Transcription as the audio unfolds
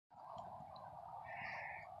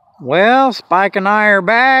Well, Spike and I are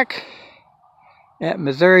back at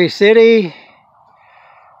Missouri City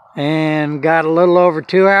and got a little over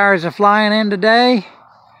 2 hours of flying in today.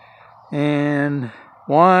 And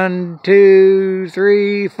 1, 2,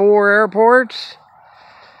 3, 4 airports.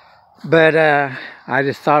 But I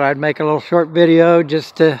just thought I'd make a little short video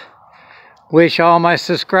just to wish all my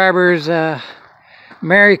subscribers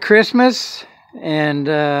Merry Christmas. And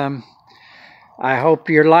I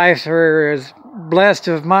hope your lives are as blessed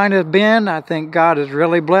as mine have been. I think God is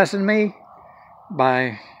really blessing me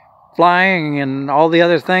by flying and all the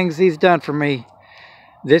other things He's done for me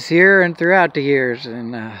this year and throughout the years.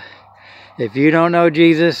 And if you don't know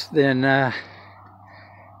Jesus, then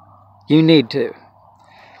you need to.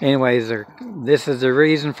 Anyways, this is the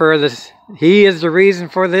reason for this. He is the reason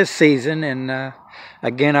for this season. And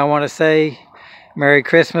again, I want to say Merry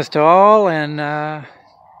Christmas to all. And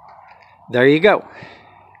there you go.